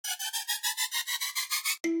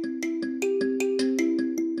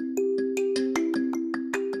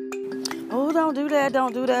No, don't do that.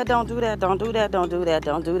 Don't do that. Don't do that. Don't do that. Don't do that.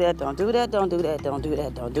 Don't do that. Don't do that. Don't do that. Don't do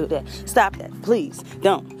that. Don't do that. Stop that. Please.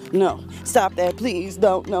 Don't. No. Stop that. Please.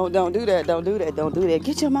 Don't. No. Don't do that. Don't do that. Don't do that.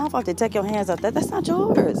 Get your mouth out there. Take your hands out there. That's not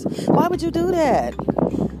yours. Why would you do that?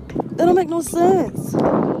 That don't make no sense.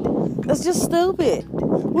 That's just stupid.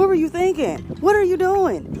 What were you thinking? What are you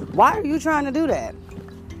doing? Why are you trying to do that?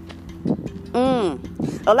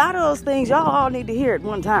 A lot of those things y'all all need to hear at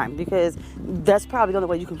one time, because that's probably the only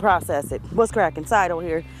way you can process it. What's cracking? Sideho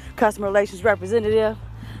here, customer relations representative.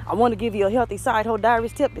 I want to give you a healthy Sideho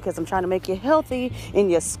Diaries tip, because I'm trying to make you healthy in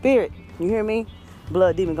your spirit. You hear me?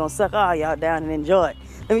 Blood demon gonna suck all y'all down and enjoy it.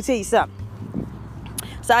 Let me tell you something.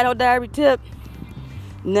 Sideho Diary tip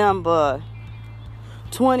number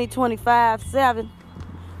 2025-7.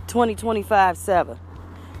 2025-7.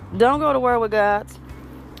 Don't go to war with gods.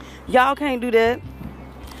 Y'all can't do that.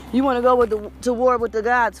 You want to go to war with the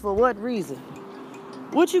gods for what reason?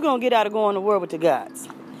 What you gonna get out of going to war with the gods?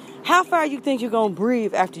 How far you think you're gonna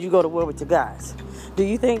breathe after you go to war with the gods? Do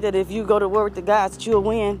you think that if you go to war with the gods that you'll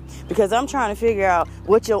win? Because I'm trying to figure out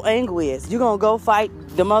what your angle is. You gonna go fight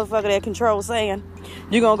the motherfucker that controls sand?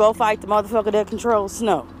 You gonna go fight the motherfucker that controls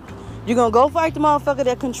snow? You gonna go fight the motherfucker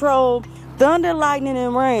that controls thunder, lightning,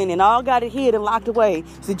 and rain, and all got it hid and locked away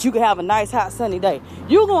so that you can have a nice, hot, sunny day?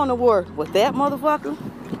 You going to war with that motherfucker?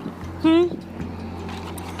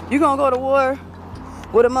 You gonna go to war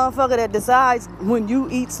with a motherfucker that decides when you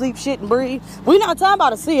eat, sleep, shit, and breathe? We not talking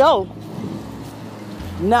about a CO.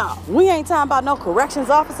 No, we ain't talking about no corrections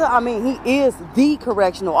officer. I mean, he is the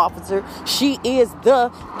correctional officer. She is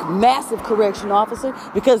the massive correctional officer,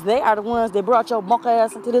 because they are the ones that brought your monk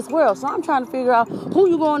ass into this world. So I'm trying to figure out who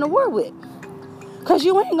you going to war with, because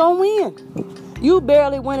you ain't gonna win. You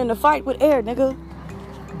barely winning the fight with air, nigga.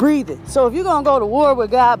 Breathing. So if you're gonna go to war with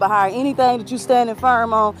God behind anything that you standing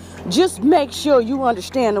firm on, just make sure you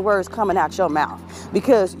understand the words coming out your mouth,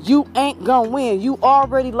 because you ain't gonna win. You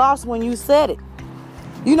already lost when you said it.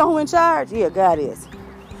 You know who in charge? Yeah, God is.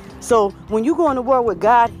 So when you going to war with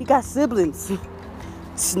God, he got siblings.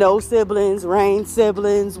 Snow siblings, rain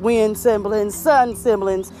siblings, wind siblings, sun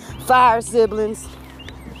siblings, fire siblings.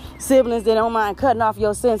 Siblings that don't mind cutting off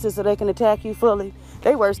your senses so they can attack you fully.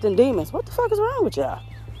 They worse than demons. What the fuck is wrong with y'all?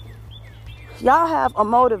 Y'all have a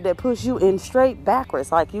motive that push you in straight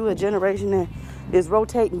backwards, like you a generation that is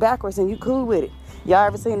rotating backwards and you cool with it. Y'all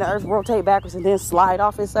ever seen the earth rotate backwards and then slide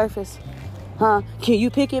off its surface? Huh? Can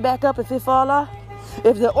you pick it back up if it fall off?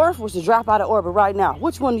 If the earth was to drop out of orbit right now,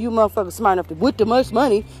 which one of you motherfuckers smart enough to, with the much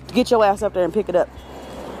money, to get your ass up there and pick it up?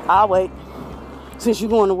 I'll wait. Since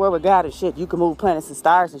you're going to war with God and shit, you can move planets and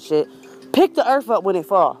stars and shit. Pick the earth up when it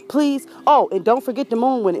fall, please. Oh, and don't forget the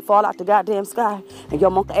moon when it fall out the goddamn sky and your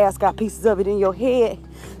monkey ass got pieces of it in your head.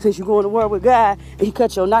 Since you're going to war with God and he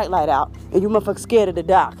cut your nightlight out and you motherfucker scared of the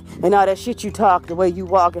dark and all that shit you talk, the way you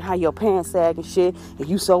walk and how your pants sag and shit, and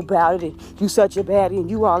you so bad and you such a baddie and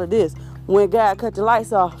you all of this. When God cut the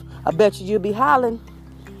lights off, I bet you'll be hollering.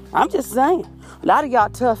 I'm just saying, a lot of y'all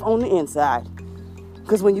tough on the inside.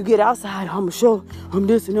 Because when you get outside, I'm going to show I'm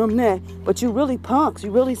this and I'm that. But you really punks.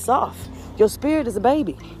 You really soft. Your spirit is a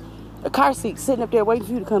baby. A car seat sitting up there waiting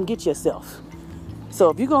for you to come get yourself. So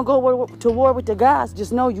if you're going to go to war with the guys,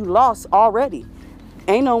 just know you lost already.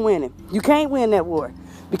 Ain't no winning. You can't win that war.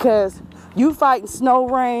 Because you fighting snow,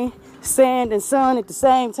 rain, sand, and sun at the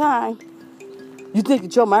same time. You think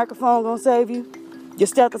that your microphone going to save you? Your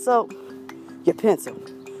stethoscope? Your pencil?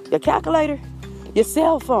 Your calculator? Your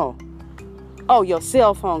cell phone? Oh, your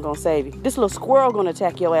cell phone gonna save you. This little squirrel gonna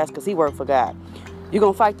attack your ass because he worked for God. You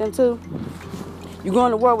gonna fight them too? You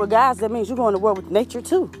going to war with guys, that means you're going to war with nature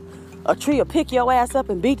too. A tree will pick your ass up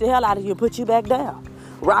and beat the hell out of you and put you back down.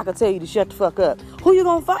 Rock will tell you to shut the fuck up. Who you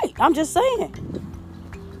gonna fight? I'm just saying.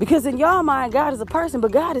 Because in your mind, God is a person,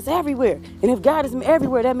 but God is everywhere. And if God is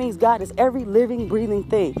everywhere, that means God is every living, breathing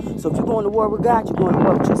thing. So if you're going to war with God, you're going to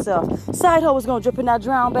war with yourself. Sideho is gonna drip and not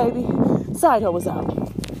drown, baby. Sideho is out.